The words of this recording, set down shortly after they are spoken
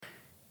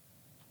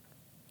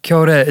Kia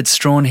ora, it's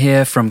Strawn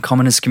here from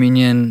Commoners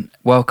Communion.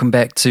 Welcome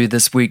back to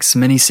this week's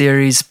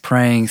mini-series,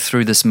 Praying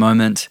Through This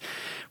Moment,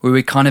 where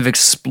we're kind of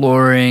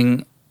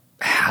exploring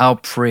how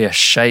prayer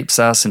shapes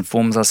us,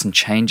 informs us, and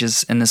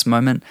changes in this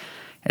moment.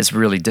 It's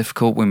really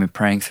difficult when we're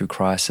praying through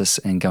crisis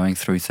and going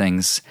through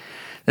things.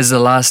 This is the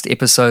last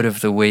episode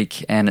of the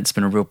week, and it's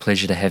been a real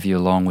pleasure to have you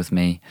along with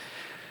me.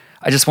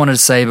 I just wanted to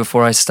say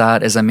before I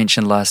start, as I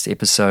mentioned last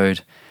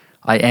episode,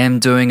 I am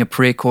doing a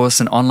prayer course,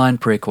 an online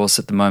prayer course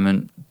at the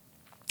moment,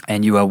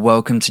 and you are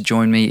welcome to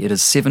join me. It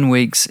is 7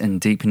 weeks in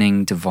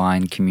deepening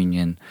divine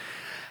communion.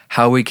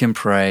 How we can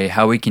pray,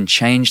 how we can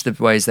change the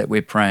ways that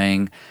we're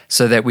praying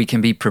so that we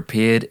can be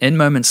prepared in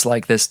moments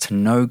like this to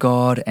know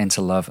God and to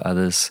love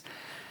others.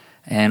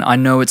 And I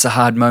know it's a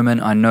hard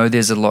moment. I know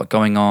there's a lot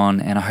going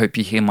on, and I hope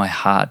you hear my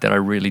heart that I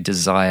really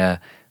desire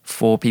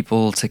for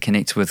people to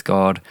connect with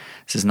God.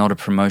 This is not a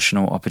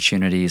promotional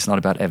opportunity. It's not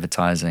about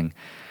advertising.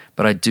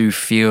 But I do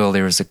feel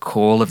there is a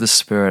call of the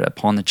Spirit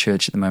upon the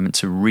church at the moment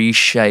to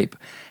reshape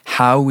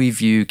how we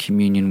view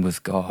communion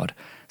with God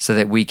so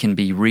that we can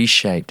be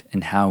reshaped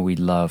in how we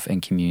love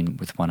and commune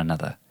with one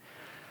another.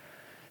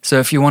 So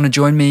if you want to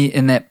join me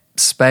in that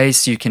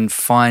space, you can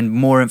find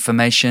more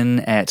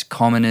information at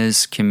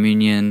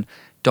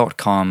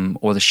commonerscommunion.com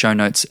or the show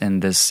notes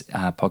in this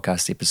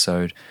podcast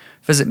episode.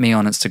 Visit me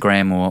on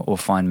Instagram or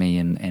find me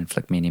and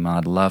flick me an email.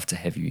 I'd love to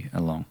have you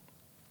along.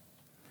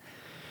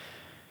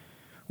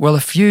 Well, a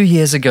few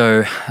years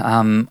ago,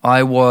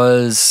 I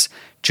was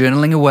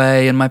journaling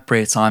away in my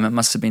prayer time. It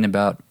must have been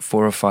about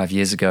 4 or 5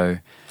 years ago.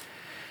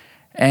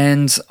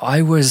 And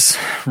I was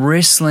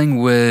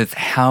wrestling with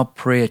how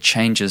prayer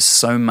changes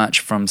so much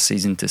from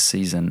season to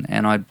season.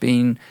 And I'd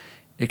been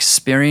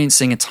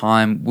experiencing a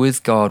time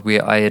with God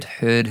where I had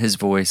heard His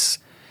voice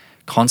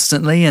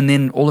constantly, and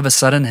then all of a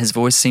sudden His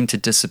voice seemed to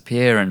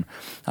disappear. And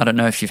I don't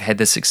know if you've had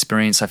this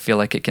experience. I feel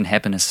like it can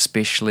happen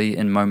especially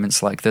in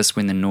moments like this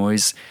when the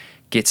noise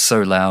gets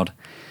so loud.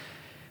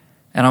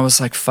 And I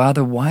was like,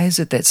 Father, why is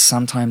it that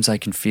sometimes I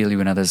can feel you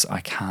and others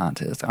I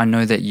can't? I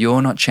know that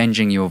you're not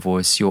changing your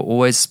voice. You're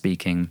always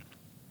speaking.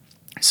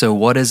 So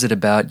what is it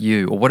about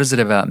you, or what is it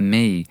about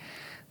me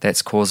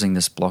that's causing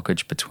this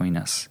blockage between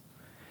us?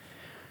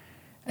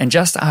 And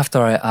just after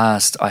I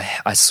asked,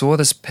 I saw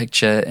this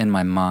picture in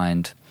my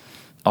mind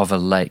of a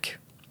lake.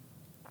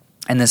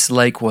 And this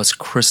lake was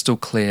crystal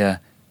clear,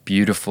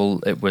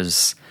 beautiful. It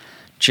was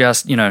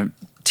just,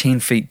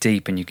 10 feet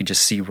deep, and you could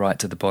just see right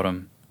to the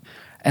bottom.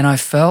 And I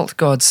felt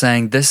God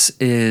saying, this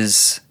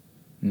is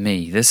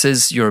me. This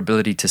is your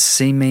ability to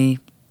see me,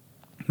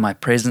 my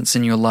presence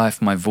in your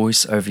life, my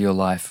voice over your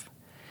life.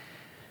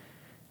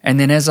 And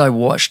then as I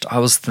watched, I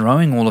was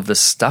throwing all of this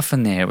stuff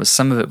in there.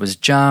 Some of it was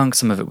junk,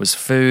 some of it was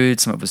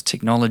food, some of it was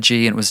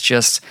technology, and it was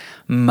just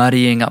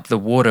muddying up the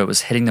water. It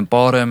was hitting the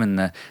bottom, and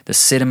the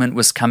sediment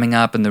was coming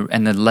up, and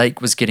the lake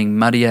was getting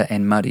muddier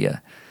and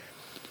muddier.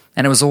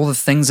 And it was all the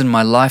things in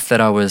my life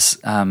that I was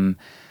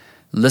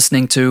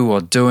listening to or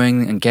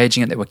doing,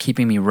 engaging in, that were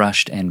keeping me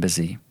rushed and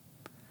busy.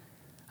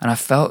 And I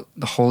felt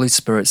the Holy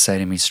Spirit say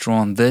to me,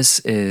 Strawn, this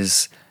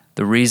is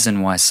the reason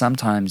why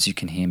sometimes you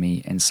can hear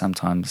me and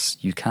sometimes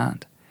you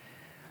can't.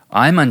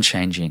 I'm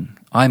unchanging.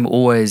 I'm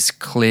always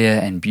clear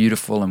and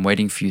beautiful and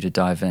waiting for you to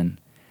dive in.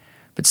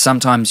 But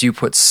sometimes you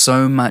put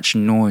so much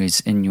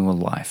noise in your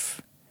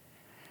life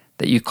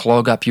that you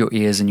clog up your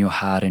ears and your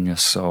heart and your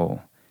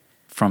soul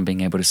from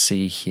being able to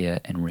see, hear,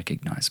 and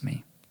recognize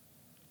me.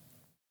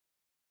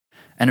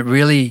 And it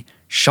really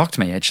shocked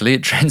me, actually.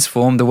 It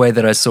transformed the way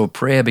that I saw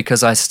prayer,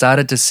 because I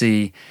started to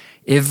see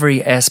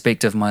every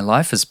aspect of my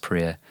life as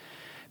prayer.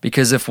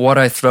 Because if what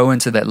I throw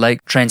into that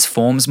lake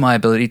transforms my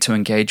ability to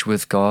engage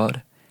with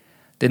God,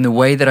 then the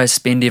way that I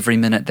spend every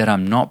minute that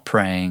I'm not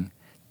praying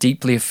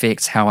deeply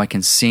affects how I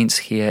can sense,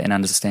 hear, and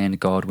understand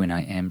God when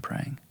I am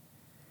praying.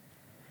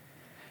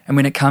 And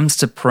when it comes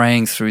to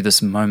praying through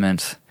this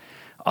moment,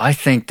 I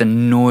think the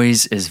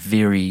noise is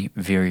very,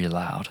 very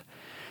loud.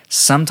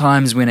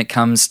 Sometimes when it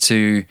comes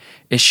to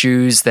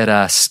issues that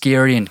are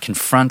scary and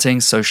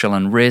confronting, social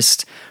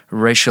unrest,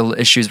 racial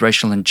issues,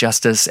 racial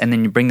injustice, and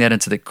then you bring that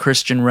into the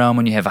Christian realm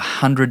and you have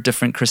 100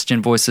 different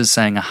Christian voices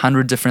saying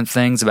 100 different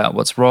things about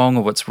what's wrong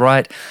or what's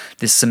right.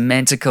 There's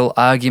semantical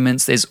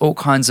arguments. There's all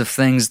kinds of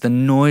things. The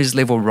noise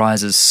level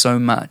rises so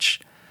much.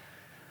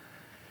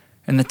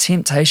 And the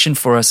temptation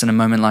for us in a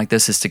moment like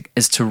this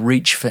is to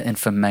reach for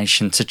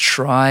information, to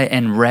try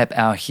and wrap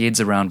our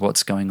heads around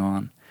what's going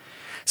on.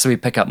 So we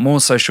pick up more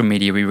social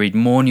media, we read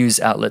more news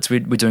outlets, we're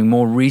doing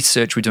more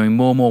research, we're doing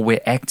more, we're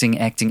acting,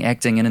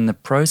 and in the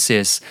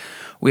process,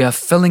 we are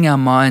filling our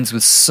minds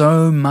with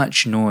so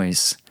much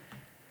noise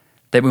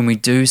that when we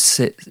do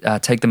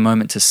take the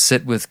moment to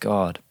sit with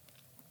God,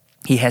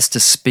 He has to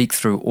speak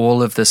through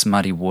all of this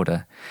muddy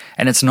water.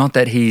 And it's not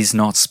that He's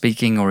not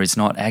speaking or He's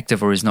not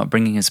active or He's not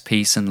bringing His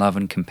peace and love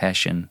and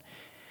compassion.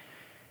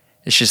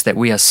 It's just that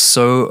we are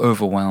so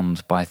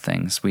overwhelmed by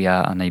things, we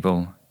are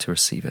unable to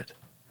receive it.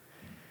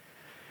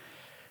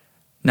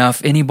 Now,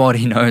 if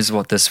anybody knows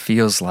what this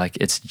feels like,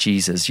 it's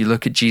Jesus. You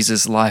look at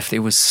Jesus' life,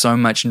 there was so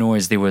much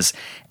noise. There was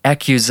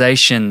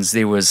accusations.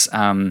 There was,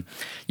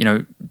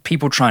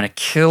 people trying to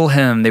kill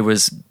him. There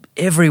was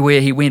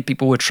everywhere he went,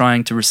 people were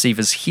trying to receive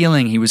his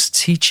healing. He was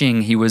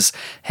teaching. He was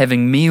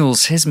having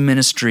meals. His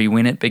ministry,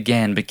 when it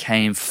began,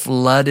 became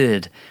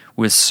flooded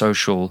with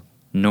social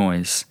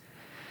noise.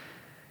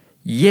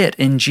 Yet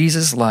in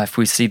Jesus' life,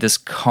 we see this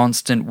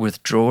constant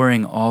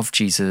withdrawing of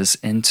Jesus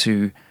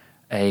into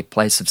a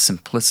place of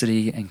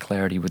simplicity and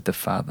clarity with the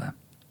Father.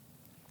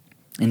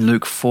 In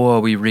Luke 4,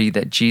 we read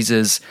that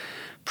Jesus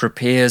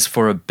prepares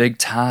for a big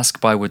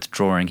task by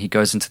withdrawing. He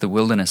goes into the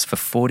wilderness for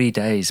 40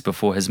 days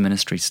before his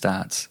ministry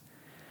starts.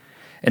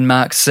 In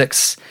Mark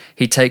 6,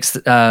 he takes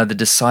the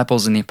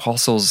disciples and the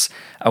apostles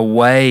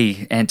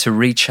away and to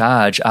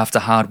recharge after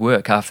hard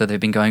work, after they've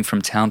been going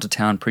from town to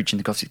town preaching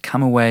the gospel.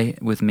 Come away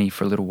with me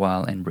for a little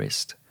while and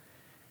rest.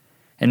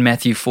 In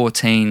Matthew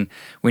 14,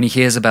 when he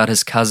hears about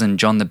his cousin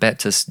John the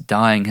Baptist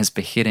dying, his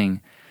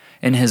beheading,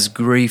 in his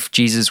grief,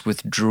 Jesus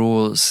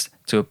withdraws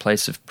to a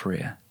place of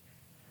prayer.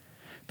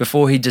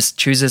 Before he just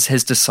chooses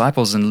his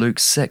disciples in Luke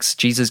 6,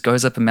 Jesus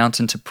goes up a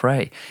mountain to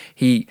pray.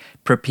 He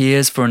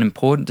prepares for an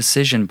important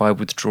decision by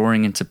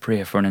withdrawing into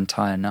prayer for an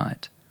entire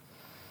night.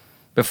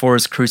 Before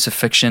his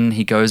crucifixion,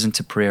 he goes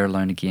into prayer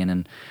alone again.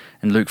 And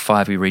in Luke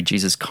 5, we read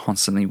Jesus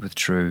constantly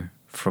withdrew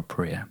for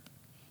prayer.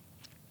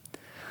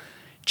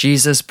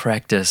 Jesus'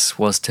 practice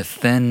was to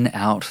thin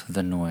out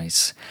the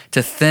noise,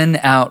 to thin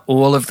out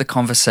all of the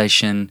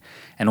conversation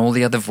and all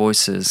the other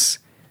voices,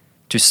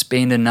 to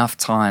spend enough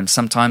time,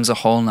 sometimes a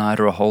whole night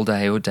or a whole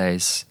day or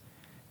days,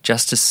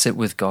 just to sit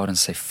with God and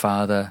say,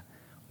 Father,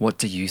 what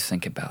do you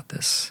think about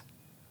this?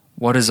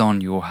 What is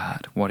on your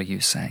heart? What are you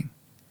saying?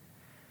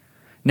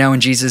 Now,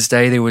 in Jesus'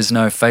 day, there was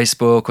no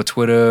Facebook or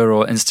Twitter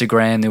or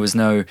Instagram. There was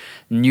no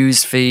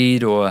news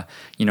feed or,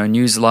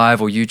 News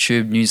Live or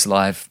YouTube News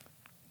Live.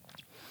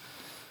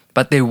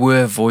 But there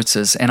were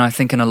voices, and I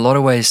think in a lot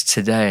of ways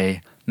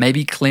today,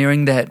 maybe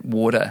clearing that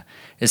water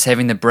is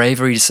having the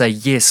bravery to say,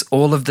 yes,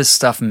 all of this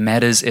stuff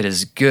matters, it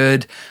is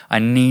good, I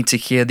need to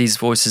hear these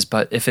voices,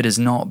 but if it is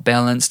not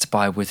balanced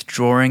by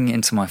withdrawing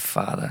into my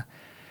Father,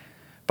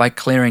 by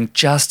clearing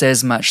just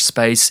as much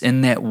space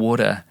in that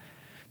water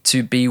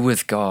to be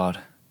with God,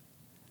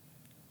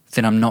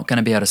 then I'm not going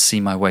to be able to see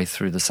my way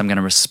through this. I'm going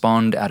to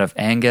respond out of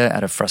anger,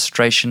 out of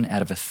frustration,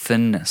 out of a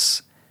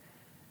thinness,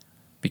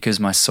 because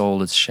my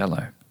soul is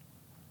shallow.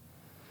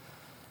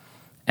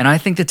 And I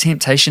think the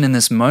temptation in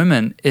this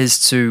moment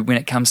is to, when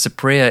it comes to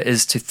prayer,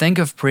 is to think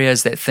of prayer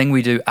as that thing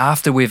we do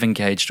after we've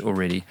engaged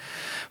already,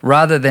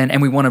 rather than, and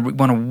we want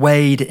to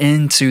wade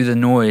into the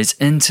noise,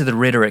 into the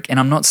rhetoric. And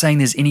I'm not saying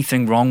there's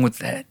anything wrong with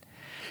that,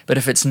 but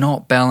if it's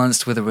not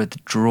balanced with a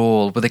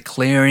withdrawal, with a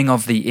clearing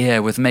of the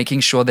air, with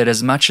making sure that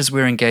as much as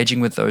we're engaging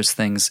with those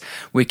things,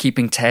 we're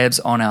keeping tabs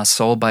on our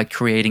soul by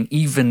creating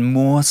even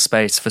more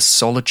space for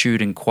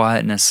solitude and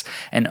quietness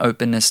and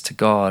openness to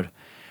God,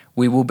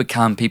 we will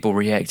become people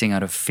reacting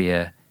out of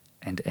fear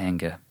and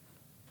anger.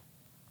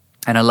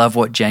 And I love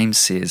what James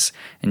says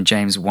in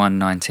James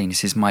 1:19. He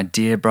says, "My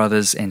dear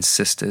brothers and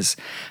sisters,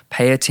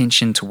 pay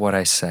attention to what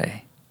I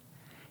say.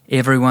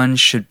 Everyone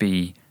should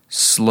be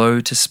slow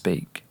to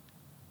speak,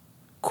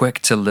 quick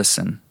to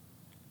listen,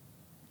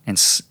 and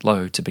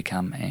slow to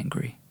become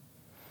angry."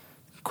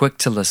 Quick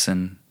to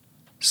listen,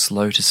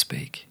 slow to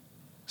speak,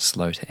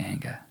 slow to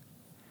anger.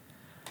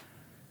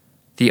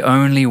 The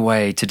only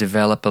way to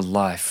develop a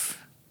life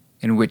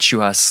in which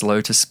you are slow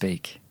to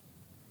speak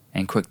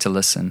and quick to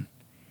listen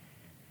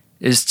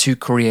is to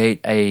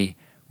create a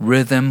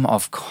rhythm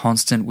of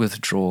constant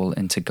withdrawal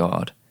into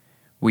God.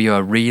 We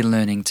are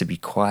relearning to be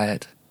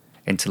quiet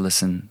and to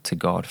listen to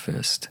God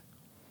first.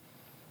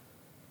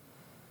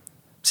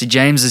 See,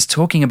 James is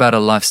talking about a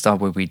lifestyle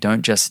where we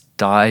don't just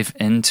dive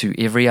into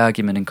every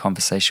argument and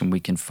conversation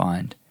we can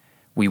find.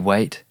 We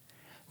wait,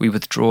 we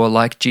withdraw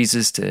like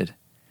Jesus did.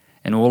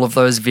 In all of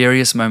those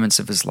various moments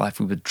of his life,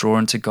 we withdraw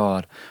into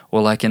God.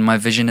 Or like in my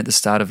vision at the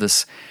start of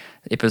this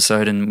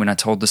episode, and when I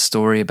told the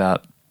story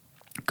about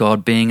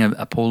God being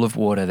a pool of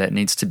water that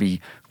needs to be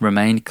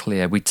remained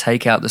clear, we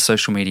take out the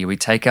social media, we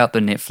take out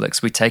the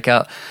Netflix, we take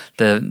out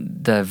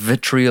the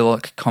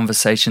vitriolic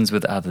conversations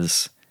with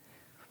others,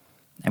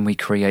 and we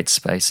create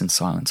space and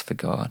silence for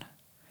God.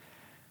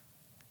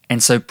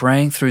 And so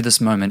praying through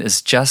this moment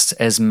is just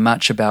as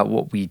much about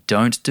what we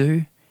don't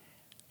do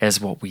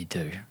as what we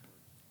do.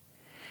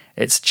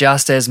 It's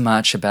just as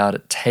much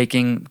about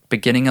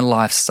beginning a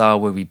lifestyle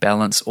where we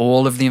balance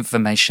all of the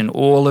information,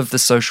 all of the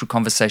social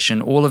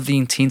conversation, all of the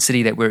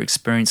intensity that we're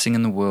experiencing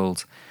in the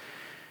world.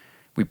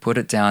 We put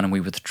it down and we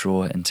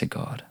withdraw into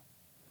God.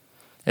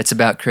 It's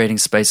about creating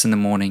space in the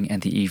morning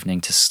and the evening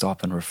to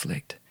stop and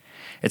reflect.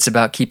 It's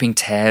about keeping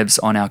tabs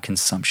on our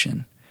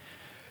consumption,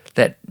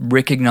 that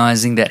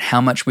recognizing that how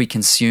much we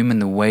consume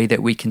and the way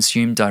that we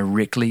consume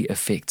directly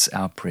affects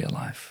our prayer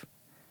life.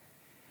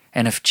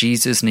 And if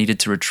Jesus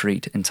needed to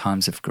retreat in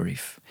times of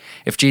grief,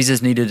 if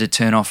Jesus needed to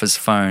turn off his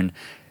phone,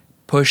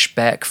 push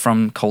back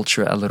from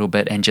culture a little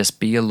bit and just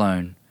be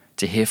alone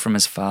to hear from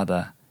his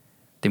Father,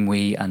 then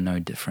we are no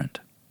different.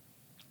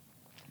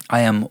 I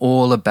am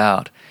all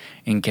about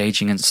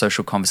engaging in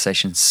social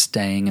conversations,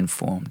 staying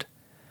informed.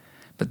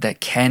 But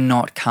that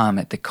cannot come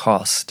at the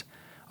cost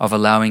of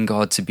allowing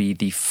God to be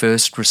the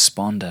first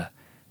responder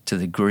to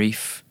the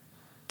grief,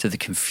 to the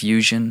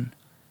confusion,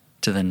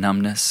 to the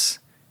numbness,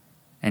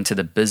 and to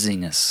the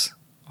busyness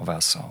of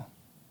our soul.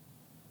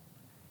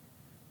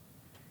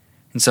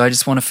 And so I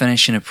just want to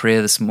finish in a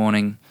prayer this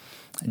morning,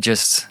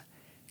 just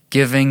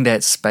giving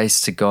that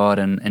space to God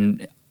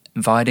and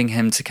inviting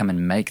Him to come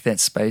and make that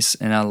space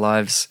in our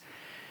lives.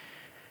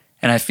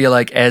 And I feel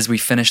like as we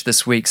finish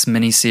this week's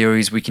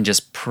mini-series, we can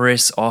just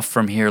press off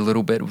from here a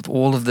little bit with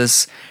all of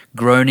this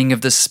groaning of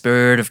the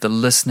Spirit, of the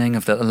listening,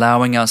 of the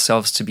allowing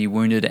ourselves to be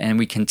wounded, and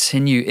we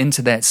continue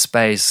into that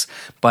space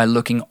by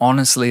looking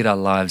honestly at our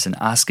lives and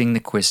asking the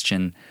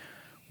question,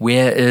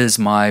 where is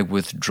my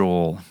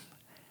withdrawal?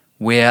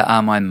 Where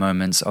are my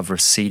moments of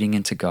receding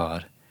into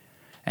God?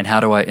 And how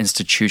do I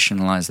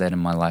institutionalize that in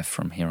my life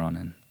from here on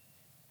in?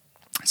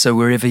 So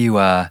wherever you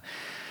are,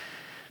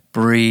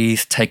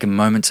 breathe, take a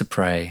moment to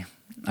pray.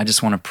 I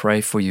just want to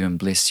pray for you and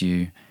bless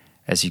you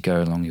as you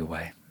go along your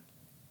way.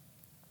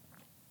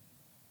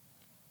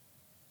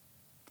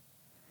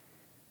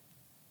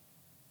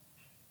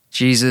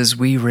 Jesus,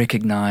 we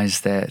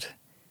recognize that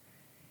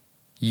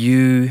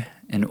you,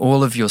 in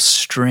all of your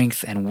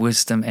strength and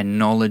wisdom and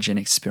knowledge and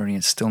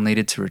experience, still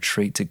needed to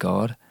retreat to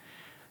God.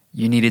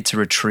 You needed to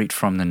retreat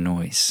from the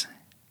noise.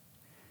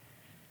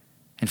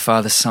 And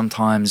Father,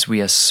 sometimes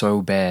we are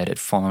so bad at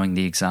following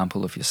the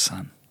example of your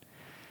Son.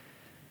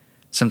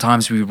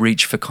 Sometimes we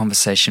reach for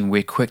conversation,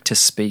 we're quick to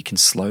speak and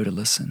slow to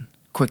listen,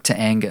 quick to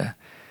anger,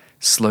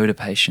 slow to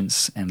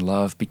patience and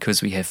love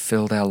because we have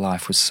filled our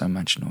life with so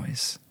much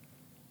noise.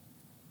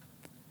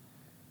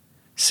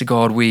 So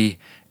God, we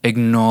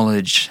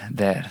acknowledge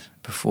that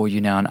before you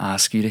now and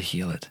ask you to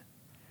heal it,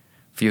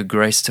 for your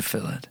grace to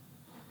fill it,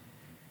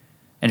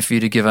 and for you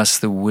to give us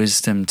the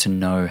wisdom to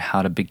know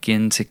how to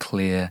begin to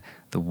clear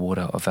the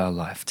water of our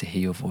life to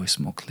hear your voice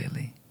more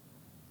clearly.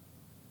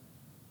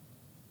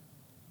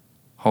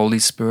 Holy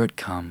Spirit,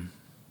 come.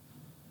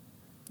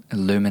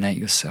 Illuminate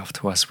yourself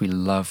to us. We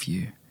love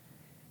you.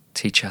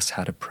 Teach us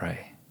how to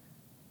pray.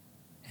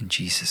 In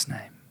Jesus'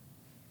 name,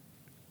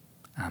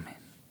 amen.